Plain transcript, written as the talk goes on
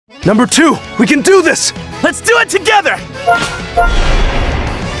Number 2, we can do this! Let's do it together!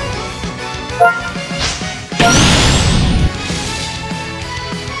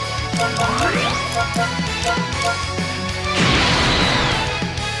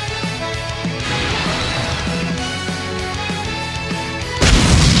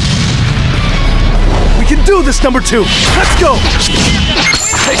 We can do this, number 2! Let's go!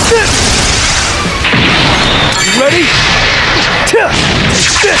 Take this! You ready? Take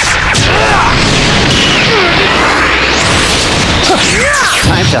this!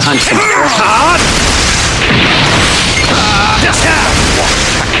 Time to hunt some Let's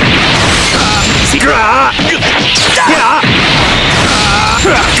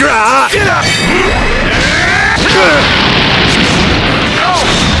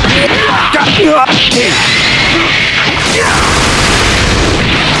go, right?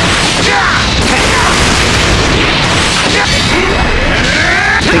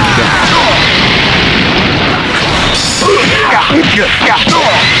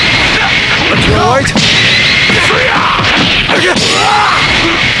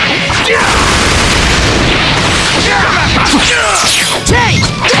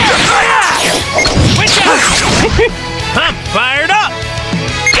 I'm fired up!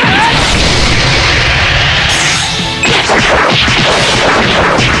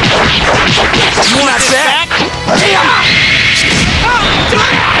 You want that?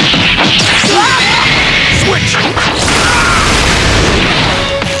 Switch!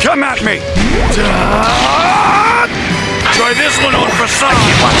 Come at me! Try this one on for some!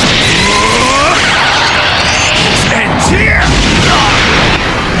 And here!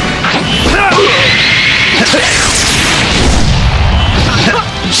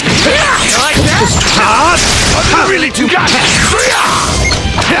 You like that? I really do got it!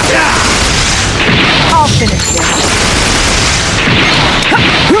 I'll finish this.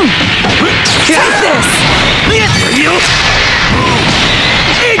 Take this! You?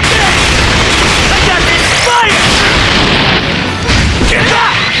 Eat this! I got this fire! Get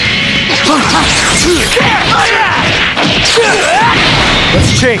that!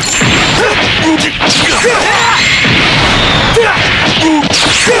 Let's change.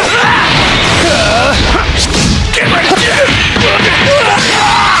 Get ready!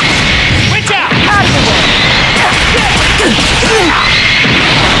 Switch out! Out of the way!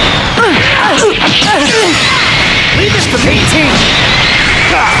 Leave this to me, team.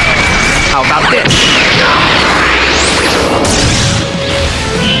 How about this?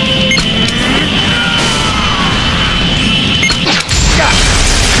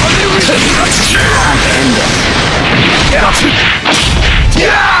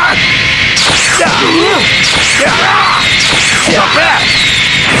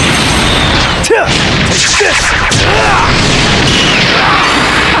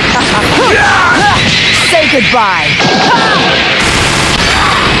 Say goodbye.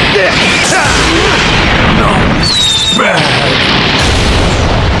 Get back! Fired up!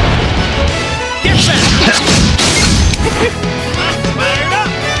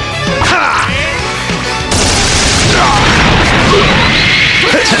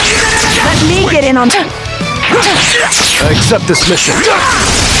 Let me get in on. I accept this mission.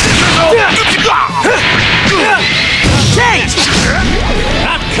 Change!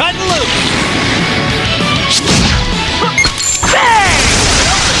 I'm cutting loose! Bang!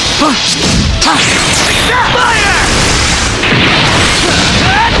 Fire!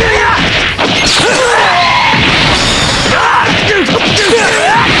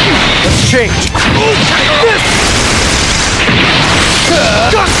 Let's change.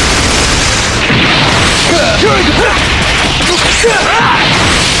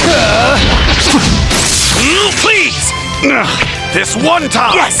 Please! This one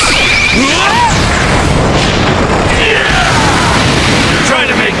time. Yes! Try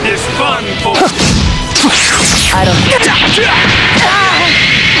to make this fun for... I don't.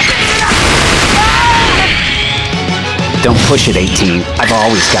 Don't push it, 18. I've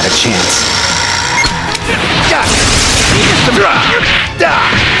always got a chance.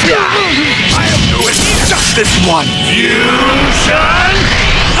 I'll do it. Just this one. Fusion!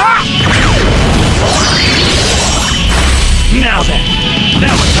 Now then,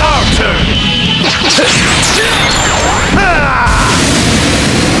 now it's our turn!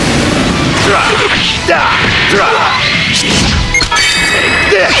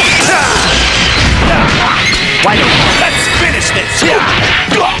 Why don't Let's finish this!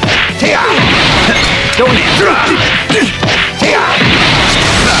 Don't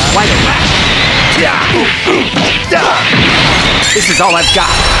Why don't This is all I've got.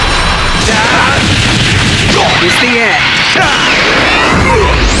 It's the end.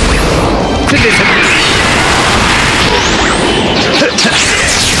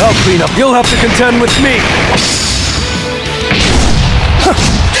 I'll clean up. You'll have to contend with me.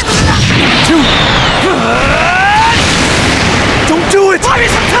 Two. Don't do it! Buy me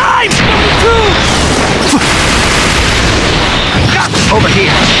some time! Over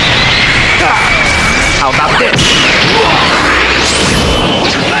here. How about this?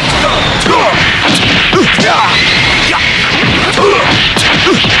 Let's go!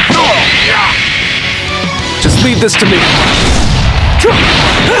 Just leave this to me.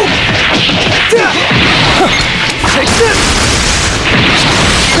 Take this!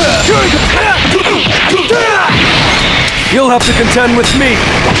 You'll have to contend with me.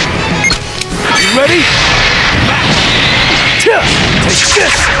 You ready? Take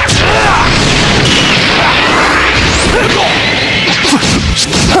this!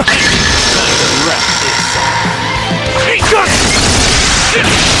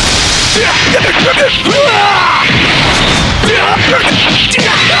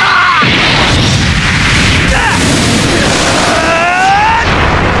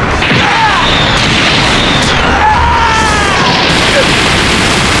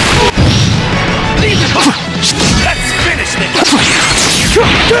 Let's finish this!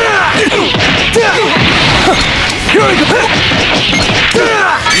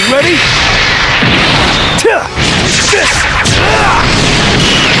 You ready? This!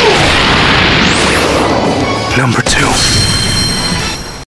 Number 2.